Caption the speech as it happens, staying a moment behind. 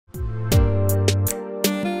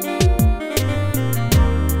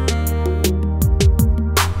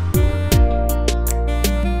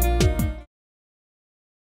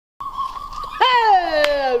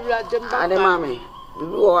Ade mommy.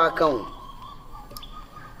 You are come.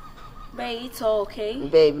 Babe, it's okay.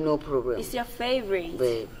 Babe, no problem. It's your favorite.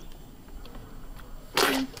 Babe.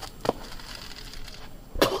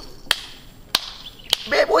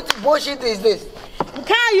 Babe, what bullshit is this?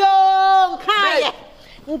 Nkayo.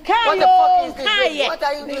 What the fuck is this? Babe? What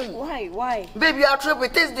are you doing? Why? Babe, you are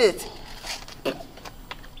tripping. Taste it.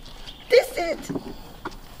 Taste it.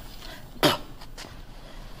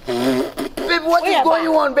 Babe, what is going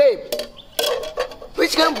on, babe?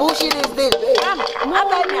 Which kind of bullshit is this, babe?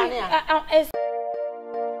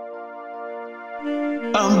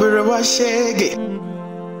 ABEREWA SHEGE.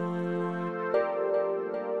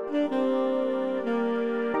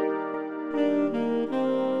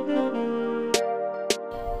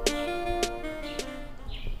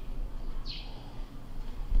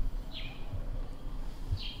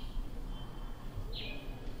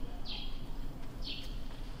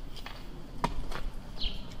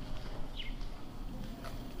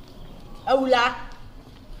 Awula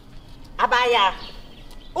abaya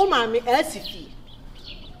o mami asifi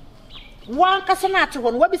wan kasa na ate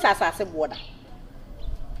ho no wabisa asase boda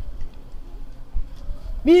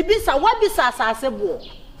mi bisa wabisa asase bo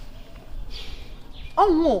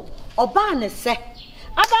onwo oba ne se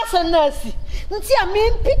abasa na asi nti a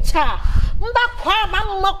mi picture mba kwa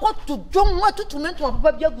mamma kotu dwom atutu mentu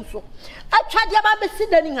papa bia guso atwade aba besi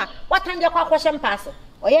dani ha watande kwa kwahye mpase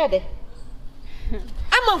oyede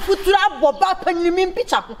ama futura aboba panimi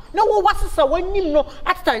picture na wo wasesa wanim no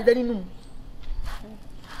atatan dani num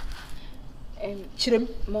chirem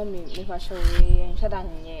Mommy, if I show you and shada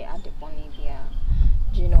nye adeponi bia.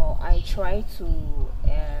 You know, I try to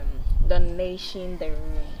donation the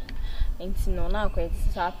room. Inti no na kwa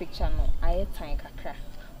ita picture no aye tan kakra.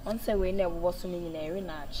 Once we na wo so me na eri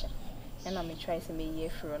na ache. And I try to me ye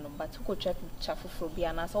fro no but ko try picture foforo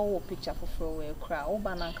bia na so wo picture foforo we kra. Wo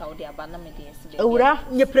ba na nka wo de aba na me de esi de. Ewura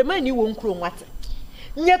nye prema ni wo nkrom wate.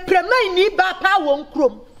 Nye prema ni ba pa wo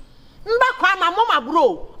nkrom. Mba kwa ma mama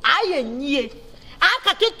bro aye nyie.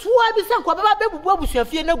 Aka ketua bi se nko baba bebubu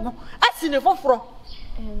abusuafie na gu asine foforo.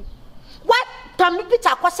 What tam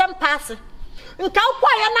picture kwasem pass. Nka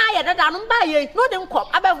kwa ya na aye dada no mba ye no de nko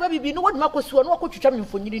abafo bibi no wodi makosuo no akotwetwa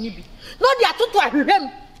mfonyiri ni bi. No de atoto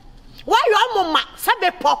ahwehwem. Why your mama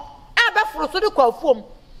sabe po abaforo so de kwa afuom.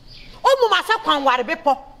 O mama sa kwan ware be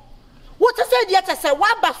po. Wo te se de te se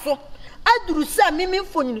wa baso aduru sa mimi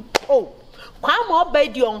mfonyiri. Oh. Kwa ma obai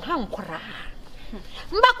di onhan kora.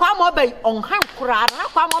 Mba kwa ma obai onhan kora na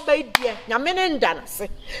kwa ma obai die nyame ne nda se.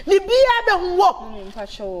 Ni bia be huwo. Mpa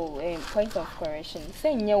show point of correction.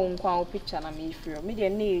 Say nye wo nkwa wo picture na me firo. Me de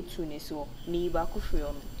na etu ne so ni ba ku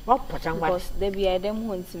firo no. What potan wa? Because there be them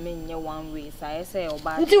who ntime nye one way. So I say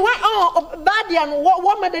oba. Nti wa bad dia no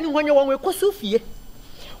wo madani honye one way koso fie.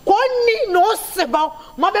 Ko ni no seba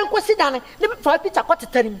ma ben kosi dane. Ne fa picture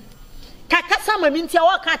kwatetarim. Kaka sama mintia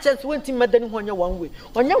wa ka chance wonti madani honye one way.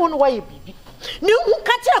 Onye wo no wa ye bibi. Ni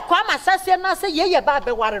nka kire kwa masase na se ye ba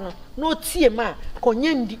be ware no no tie ma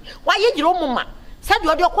konye ndi wa ye giro muma sa de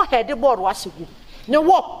ode ko head board wa segu ne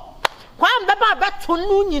wo kwa mbeba beto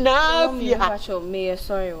nu nyina fi ha me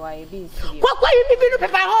sorry why be see kwa yi bibi no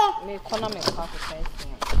pepa ho me kona me kwa ko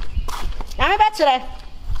ya me be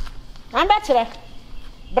kire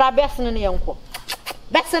bra besene ne yenko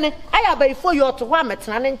besene aya bayifo yo to ho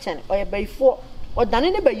ametena ne nkyene oye bayifo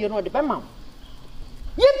odane ne bayi no de be ma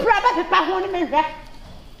you probably pepa ho ne me hwe.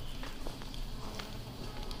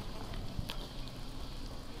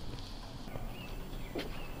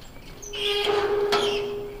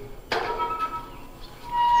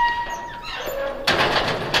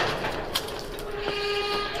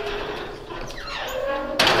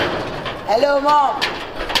 Hello, Mom.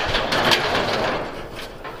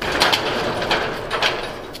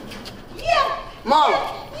 Yeah. Mom.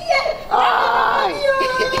 Yeah. Hi.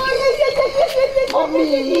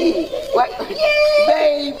 Mommy. What?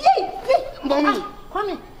 Babe. Mommy.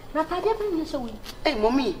 Kwame, na tadia pe ni so wi. Hey,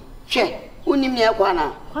 mommy. Che, unim ne akwa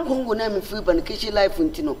na. Kongo na me free ban kitchen life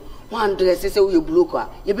ntino. Wan dress say we block a.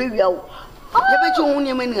 Ye be wia wo. Ye be chu hu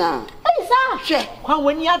ne mani a. Ai sa. Che. Kwa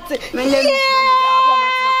wani ate. Me ye.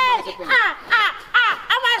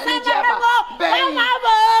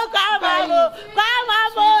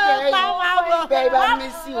 Babe, I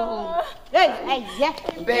miss you. Hey, yeah.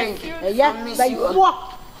 Babe, yeah, miss you.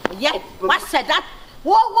 Yeah, what said that?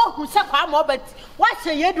 What who said, but what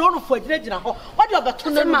say you don't for dredging? What you about to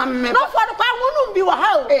know, mamma? No, for the one be a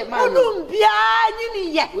house. Wouldn't be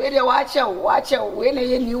a yet. Where you watch when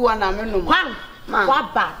you knew one. I mean,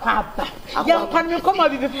 Kwaba. Young Connie, come on,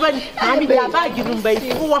 be funny. I'm in a bag, you know, baby.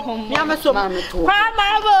 Yamaso,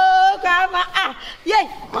 Kama, yay.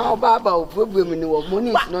 Oh, Baba, problem in your money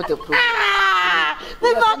is not a problem. Yay,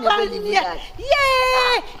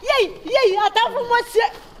 I thought from what's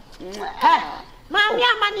it. Mamma,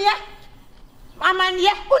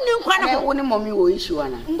 Amania, who knew Quana? Mommy will issue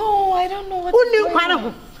one. No, I don't know what. Who knew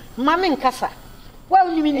Quana? Mamma and Casa.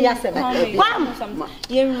 Well, you mean yes, Mom,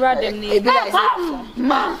 you rather need Ma,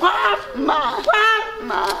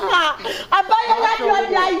 I buy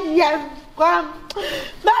a young.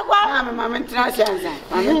 Mamma, Transanza.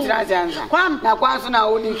 Now, once an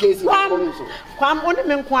hour in case Quam only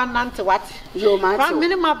mean quan answer what? Your man,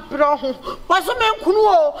 minima bro. Was a man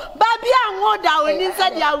cruel, Baby, I won't down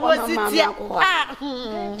inside your was it. I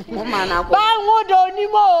won't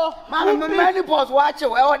anymore. Mamma, many boys watch you.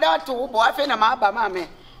 Well, that too, boyfriend, mamma.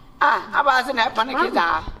 I wasn't a panic.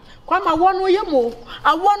 Quam, I want no yamo.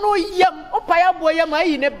 I want no yam, or pie boy, am I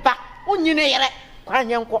in a back? Only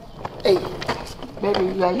Hey, baby,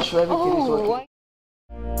 you are sure everything is okay.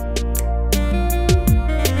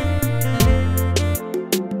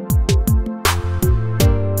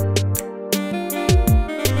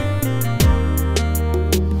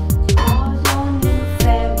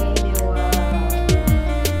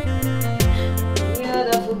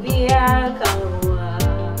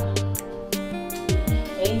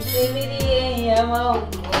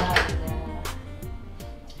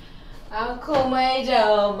 Uncle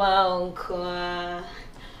Major Monkwa,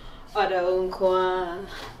 Odonkwa,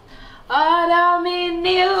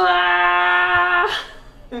 Odaminiwa,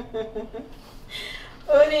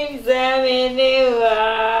 Unexaminiwa.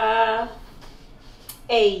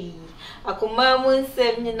 Hey, Akumamun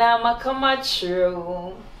Semina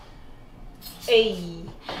Makamachu. Hey,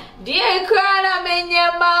 dear Crana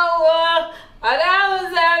Menyamawa,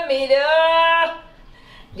 Adamzamido.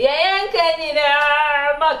 Dear Canina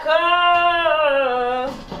Mako,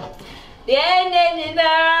 dear Nina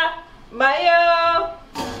Mayo.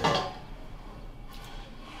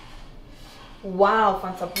 Wow,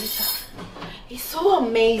 Fantabita. It's so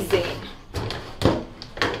amazing.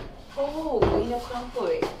 Oh, we know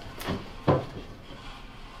Crumpler.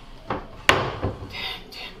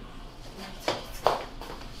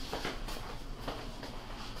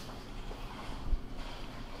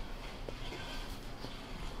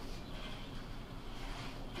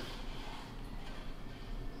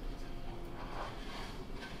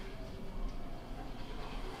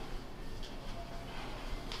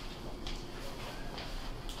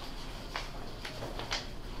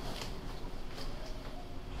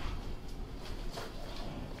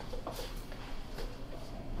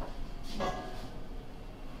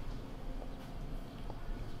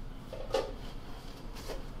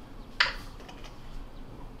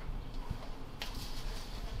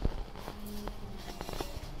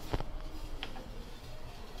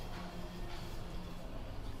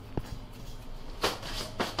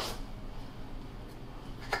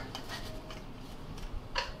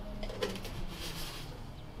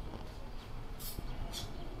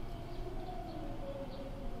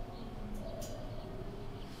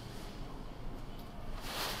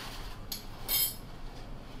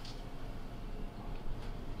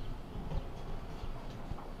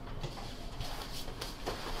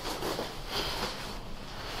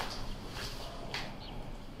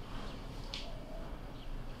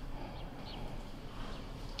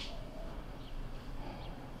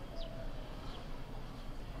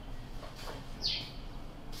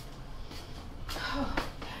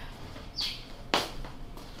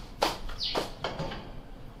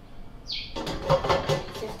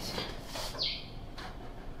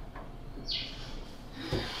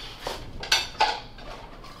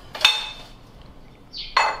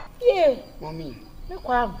 Mommy, no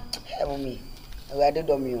quam. Mommy, we are the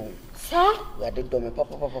domino. Sir, we are the domino.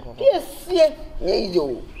 Papa. Yes, yes.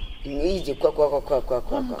 You need the quack.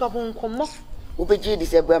 Gabon, come off. Ubeji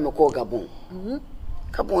this Abraham call Gabon.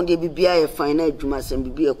 Capon de Bibia, fine night to my son,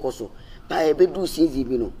 be a coso. By a bedu sees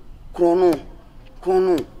you, Chrono,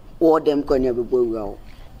 or them can never go well.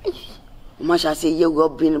 Masha say you go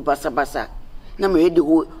bring bassa. Na me ready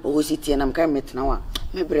who city and I'm coming now.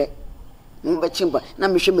 Me break. Mumba chimba. Na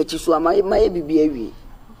me show me chisu ama my baby awi.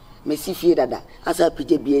 Me si fie dada. Asa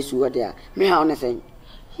pije bie su there. Me ha on say.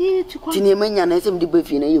 Tini manya na sem di be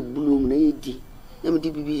fie na ye bloom na ye di. Na me di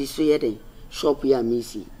bibi so ye den. Shop ya me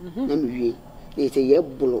si. Na me wie. Na say ye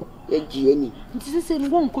bolo, ye gi ani. Nti se no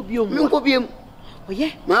nko biom. Me nko biom.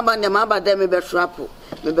 Oye. Ma ba de me be trap.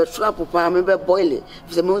 Me be trap pa me be boil it.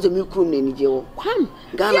 Se me me krum na ni je wo. Kwam.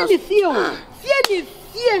 Ghana. Fie.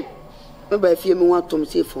 Me be fie me want to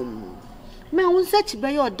say from. Me won se chi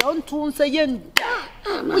be yo don to nse ye nda.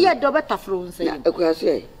 Wo ye do beta fro nse ye.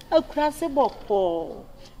 Akurase. Akurase boko.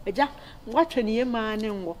 Eja, watwe ne ye ma ne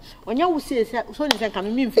ngo. Onya wo se so ni se ka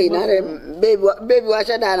me mfi. Na baby wa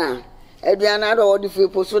shada na. Aduana do odi fu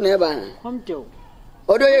poso na eba. Come do.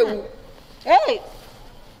 Odo yewu. Hey.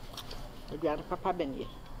 Aduana papa ben ye.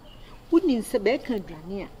 Woni nse be ka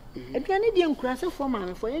aduane a. Aduane de nkurase fo ma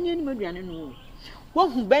me fo ye ni aduane no. Wo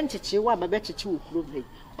hu ben cheche wa ba be cheche wo kuro be.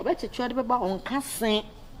 Obe cheche ade be ba on ka sen.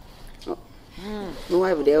 No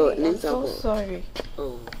wife there I'm so sorry.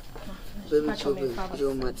 Oh. Baby chobe,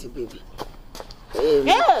 Joe Mati baby. Eh,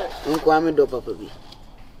 nkwame do papa bi.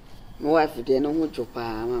 My wife there no ho chopa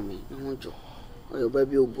mama, no ho cho. Oyo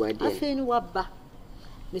baby obu ade. Afi ni waba.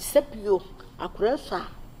 Me sepio akurasa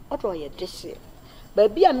odo ye dehye. Ba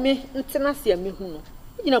bia me ntena se me hu no.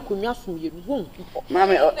 Nyina konwa som ye nu won.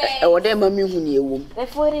 Mama e wode ma me hu ne ewom. The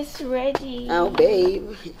food is ready. Oh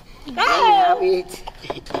babe. Have it.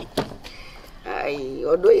 Ay,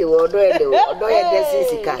 odo ye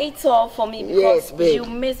sisika. It's all for me because you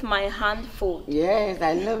miss my hand food. Yes,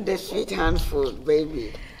 I love the sweet hand food,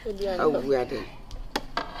 baby. How weird.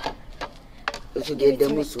 You should get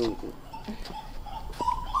them soon.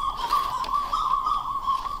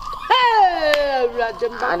 Hey,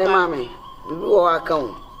 Rajamba. Ade mami, you are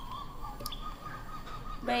come.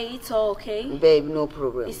 Babe, it's all okay. Babe, no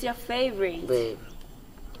problem. It's your favorite. Babe.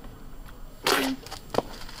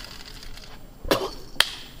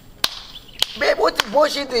 Babe, what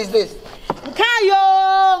bullshit is this?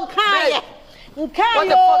 Nkayo. What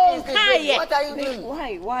the fuck is this? Babe? What are you doing?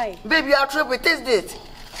 Why? Babe, you are tripping. Taste it.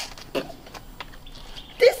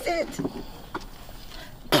 Taste it.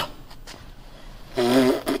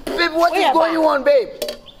 Babe, what is going on, babe?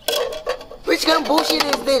 Which kind of bullshit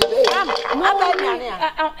is this, babe?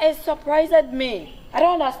 It surprised me. I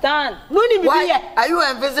don't understand. Why are you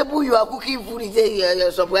invisible? You are cooking food.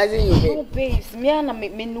 You're surprising you, babe. No, babes. Me and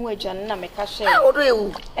me know a jana me kashe. What do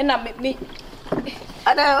you? And I me.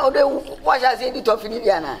 And I what I say to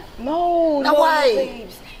Finidiana. No, why?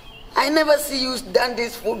 Babes. I never see you done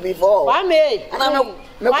this food before. Why me? And I'm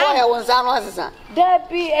I want some. There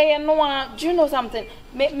be no. Do you know something?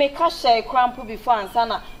 Me kashe cramp before and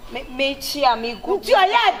sana. Me chia me go. You are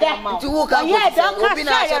there. You walk out.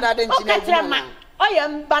 I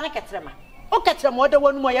am Banakatrama. Okatrama, the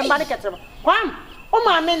one more Banakatrama. Quam, oh,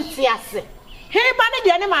 my men tiasse. Hey,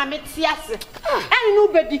 Banadiana, my metiasse. And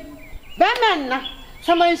nobody. Bamana,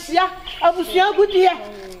 someone see, I was your good dear.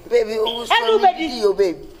 Baby, nobody, you,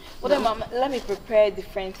 baby. Well, Mama, let me prepare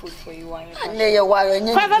different food for you. And lay your wire and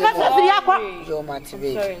you. Sorry, let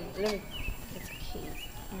me. It's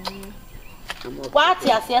okay. What,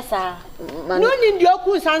 yes, sir. No need your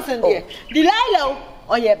cool sons and dear. Delilah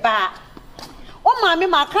or your bar. Oh, mammy,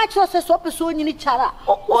 my catch was a swap so in each other.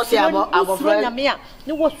 Oh, see, I'm a friend.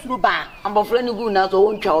 You was through bar. I'm a friend who knows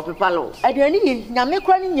own child of palo. I don't need Yammy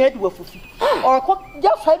crying yet with or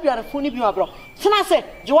just have you a funny bro. So I said,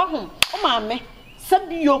 Joahum, oh, mammy,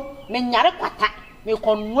 Sabio, Menaraquata, may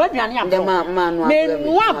con Wadian, the man,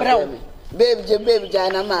 baby,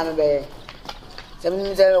 Jana, mamma, baby.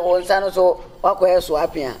 Some son or so, walk where so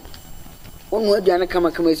happy. One word, Jana, come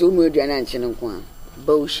a commission, one word, Jana, and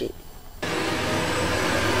Bullshit.